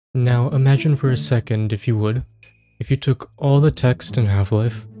Now imagine for a second, if you would, if you took all the text in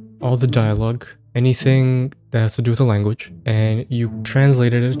Half-Life, all the dialogue, anything that has to do with the language, and you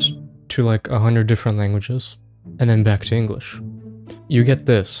translated it to like 100 different languages, and then back to English. You get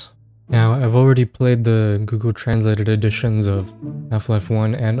this. Now, I've already played the Google Translated editions of Half-Life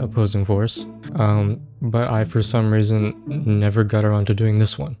 1 and Opposing Force, but I, for some reason, never got around to doing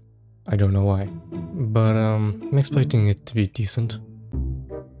this one. I don't know why. But, I'm expecting it to be decent.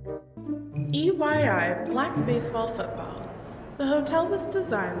 EYI Black Baseball Football. The hotel was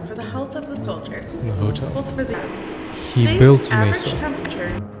designed for the health of the soldiers. The hotel? Both for the He built Mesa.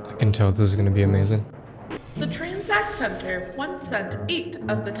 temperature. I can tell this is gonna be amazing. The Transact Center once sent 8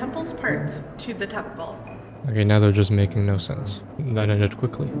 of the temple's parts to the temple. Okay, now they're just making no sense. That ended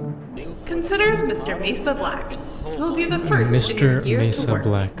quickly. Consider Mr. Mesa Black. He'll be the first Mr. in your year Mesa to work.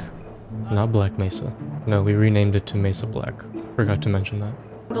 Black. Not Black Mesa. No, we renamed it to Mesa Black. Forgot to mention that.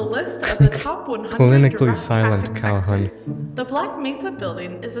 The list of the top 100 Clinically direct silent traffic Calhoun. sectors. The Black Mesa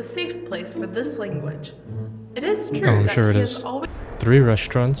building is a safe place for this language. It is true Oh, I'm that sure it he is. is always 3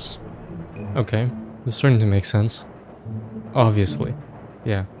 restaurants. Okay, this is starting to make sense. Obviously.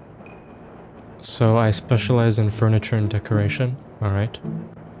 Yeah. So I specialize in furniture and decoration. Alright.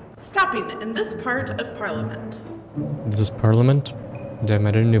 stopping in this part of Parliament. This is Parliament? Damn,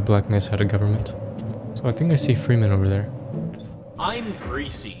 I didn't know Black Mesa had a government. So I think I see Freeman over there. I'm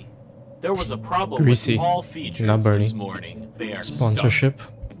Greasy. There was a problem Greasy, with all features not Bernie. this morning. They are Sponsorship.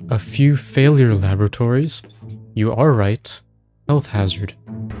 A few failure laboratories. You are right. Health hazard.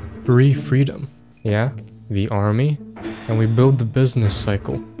 Free freedom. Yeah? The army. And we build the business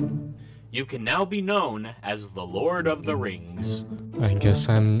cycle. stuck. You can now be known as the Lord of the Rings. I guess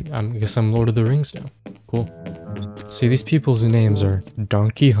I'm Lord of the Rings now. Cool. See, these people's names are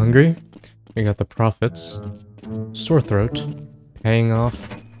Donkey Hungry. We got the Prophets. Sore Throat. Paying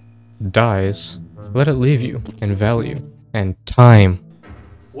Off. Dies. Let It Leave You. And Value. And Time.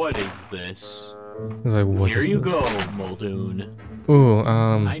 What is this? It's like, what Here is you this? go, Muldoon. Ooh,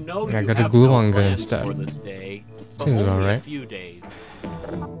 I know I you got a have glue-on no gun plans instead. for this day, but Seems about only right. a few days.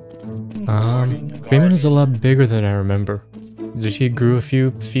 Freeman is a lot bigger than I remember. Did he grow a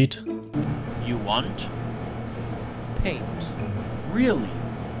few feet? You want? Paint. Really?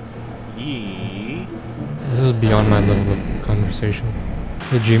 Yee. This is beyond my level of conversation.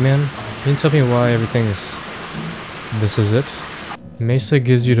 Hey G-Man, can you tell me why everything's... This is it? Mesa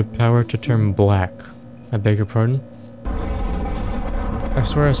gives you the power to turn black. I beg your pardon? I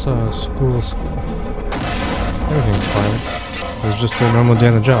swear I saw a school. Everything's fine. It's just a normal day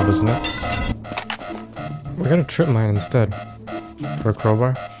on the job, isn't it? We got a trip mine instead. For a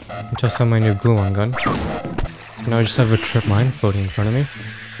crowbar. And test out my new glue-on gun. Now I just have a trip mine floating in front of me.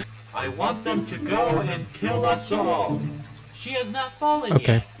 I want them to go and kill us all. She has not fallen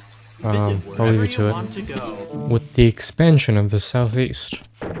Okay. yet. Visit I'll leave wherever you to you it. want to go. With the expansion of the southeast.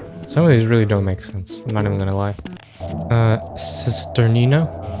 Some of these really don't make sense, I'm not even gonna lie. Cisternino?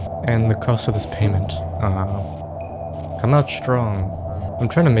 And the cost of this payment. Come out strong. I'm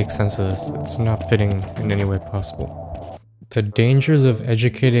trying to make sense of this. It's not fitting in any way possible. The dangers of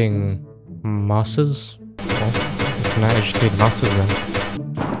educating masses? Well, let's not educate masses then.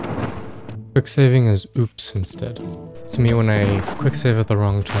 Quick saving is oops instead. It's me when I quick save at the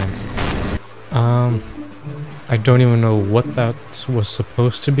wrong time. I don't even know what that was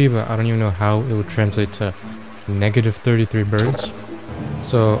supposed to be, but I don't even know how it would translate to negative 33 birds.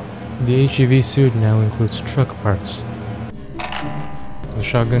 So, the HEV suit now includes truck parts. The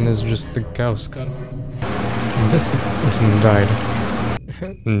shotgun is just the Gauss gun. And this died.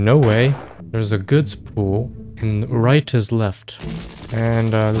 No way. There's a goods pool, and right is left.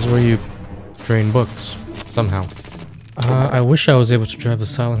 And this is where you drain books, somehow. I wish I was able to drive a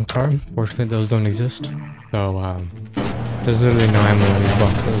silent car. Fortunately, those don't exist. So, there's literally no ammo in these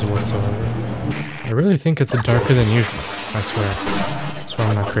boxes whatsoever. I really think it's darker than usual. I swear. I swear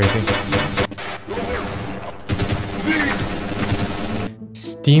I'm not crazy.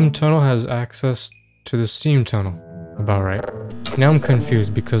 Steam tunnel has access to the steam tunnel. About right. Now I'm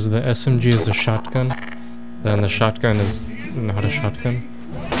confused because the SMG is a shotgun. Then the shotgun is not a shotgun.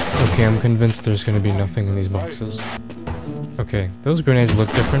 Okay, I'm convinced there's gonna be nothing in these boxes. Okay, those grenades look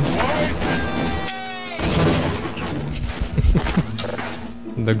different.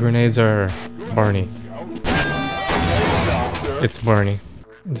 The grenades are Barney. It's Barney.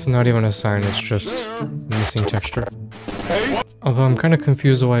 It's not even a sign, it's just missing texture. Although I'm kind of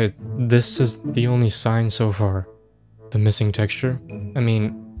confused why this is the only sign so far. The missing texture. I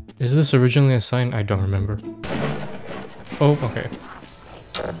mean, is this originally a sign? I don't remember. Oh, okay.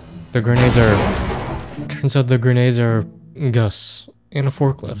 The grenades are... Turns out the grenades are Gus. in a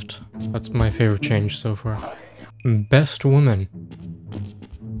forklift. That's my favorite change so far. Best woman.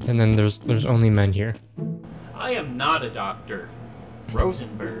 And then there's only men here. I am not a doctor.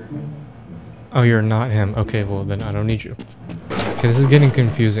 Rosenberg. Oh, you're not him. Okay, well then I don't need you. Okay, this is getting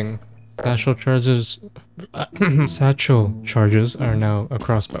confusing. Satchel charges... satchel charges are now a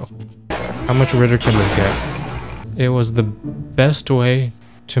crossbow. How much redder can this get? It was the best way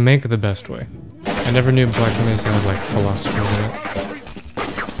to make the best way. I never knew Black Mesa had like philosophers in it.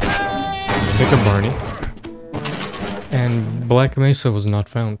 Take a Barney. And Black Mesa was not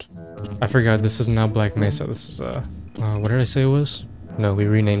found. I forgot, this is now Black Mesa. This is what did I say it was? No, we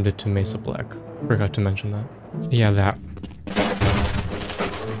renamed it to Mesa Black. Forgot to mention that. Yeah, that.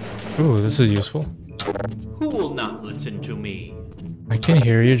 Ooh, this is useful. Who will not listen to me? I can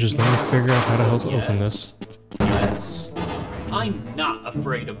hear you, just let me figure out how the hell to open this. Yes. I'm not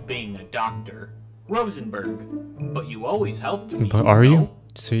afraid of being a doctor, Rosenberg. But you always helped me. But are you?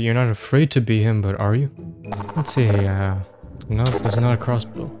 So you're not afraid to be him, but are you? Let's see, no, it's not a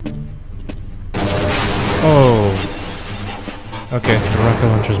crossbow. Oh! Okay, the rocket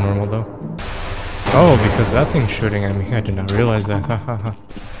launcher's normal though. Oh, because that thing's shooting at me. I did not realize that. Ha ha ha.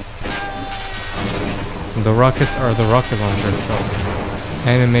 The rockets are the rocket launcher itself.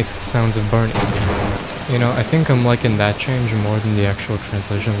 And it makes the sounds of burning. You know, I think I'm liking that change more than the actual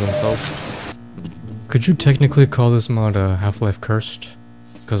translations themselves. Could you technically call this mod Half-Life Cursed?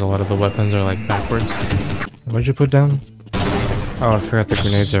 Because a lot of the weapons are like backwards. What'd you put down? Oh, I forgot the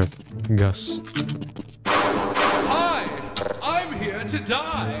grenades are Gus. Hi! I'm here to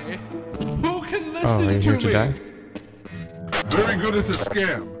die! Who can listen Oh, are you here to me? die? Very good at the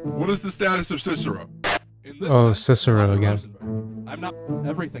scam. What is the status of Cicero? In this Oh, life, Cicero I'm again. Rosenberg. I'm not.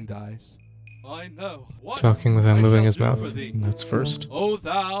 Everything dies. I know. What Talking without I moving shall his do mouth. for thee. That's first. Oh,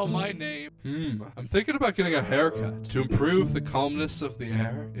 thou, my name. I'm thinking about getting a haircut to improve the calmness of the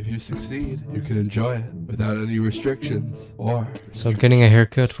air. If you succeed, you can enjoy it without any restrictions or. So getting a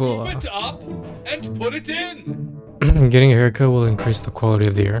haircut will... Scoop it up and put it in. getting a haircut will increase the quality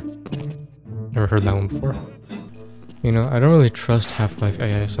of the air. Never heard that one before. You know, I don't really trust Half-Life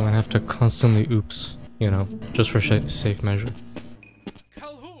AI, so I'm gonna have to constantly oops. You know, just for safe measure.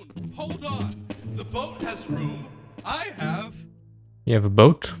 Calhoun, hold on. The boat has room. I have. You have a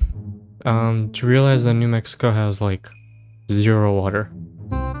boat? To realize that New Mexico has, like, 0 water.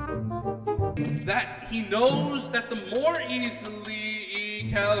 That he knows that the more easily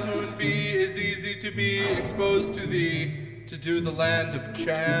Calhoun be is easy to be exposed to thee, to do the land of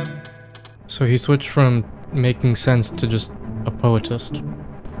Cham. So he switched from making sense to just a poetist.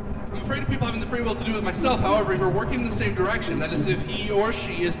 I'm afraid of people having the free will to do it myself, however, we're working in the same direction, that is if he or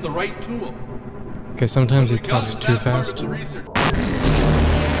she is the right tool. Okay, sometimes he With regard talks to too that part of fast. the research-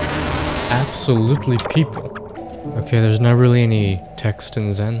 Absolutely people. Okay, there's not really any text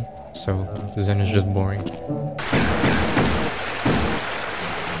in Zen, so Zen is just boring.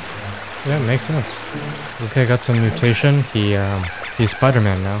 Yeah, it makes sense. This guy got some mutation. He's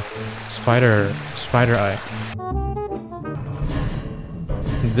Spider-Man now. Spider Eye.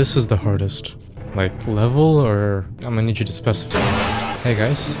 This is the hardest. Like, level, or... I'm gonna need you to specify. Hey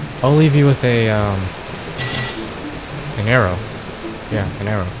guys, I'll leave you with a, an arrow. Yeah, an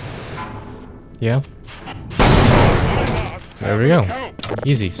arrow. Yeah? There we go.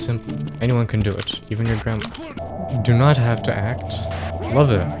 Easy, simple. Anyone can do it, even your grandma. Do not have to act.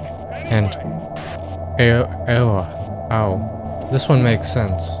 Love it. And... Ow. This one makes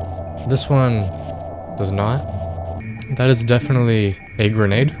sense. This one... does not. That is definitely a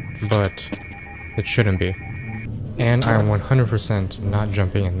grenade, but it shouldn't be. And I'm 100% not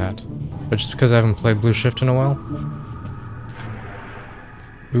jumping in that. But just because I haven't played Blue Shift in a while.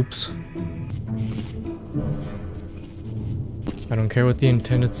 Oops. I don't care what the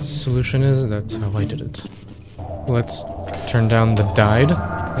intended solution is, that's how I did it. Let's turn down the died,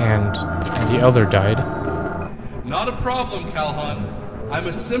 and the other died. Not a problem, Calhoun. I'm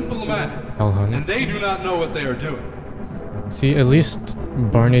a simple man, Calhoun. and they do not know what they are doing. See, at least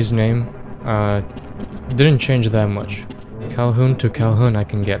Barney's name, didn't change that much. Calhoun to Calhoun I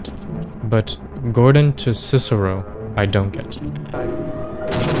can get. But Gordon to Cicero, I don't get.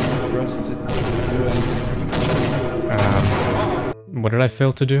 What did I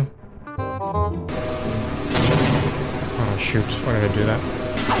fail to do? Oh shoot, why did I do that?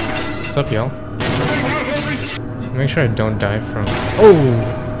 What's up, y'all? Make sure I don't die from...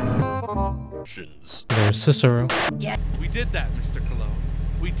 Oh! There's Cicero. We did that, Mr. Cologne.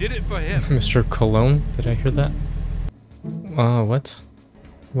 We did it for him. Mr. Cologne? Did I hear that? What?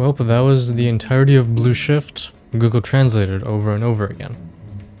 Well, that was the entirety of Blue Shift, Google translated over and over again.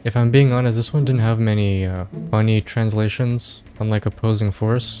 If I'm being honest, this one didn't have many funny translations, unlike Opposing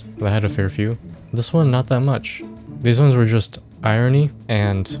Force, that had a fair few. This one, not that much. These ones were just irony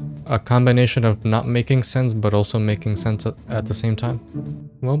and a combination of not making sense but also making sense at the same time.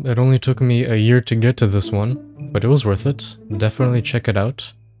 Well, it only took me a year to get to this one, but it was worth it. Definitely check it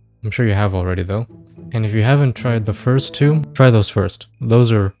out. I'm sure you have already though. And if you haven't tried the first two, try those first.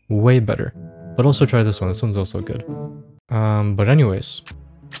 Those are way better. But also try this one. This one's also good. But anyways,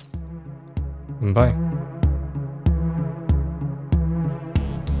 bye.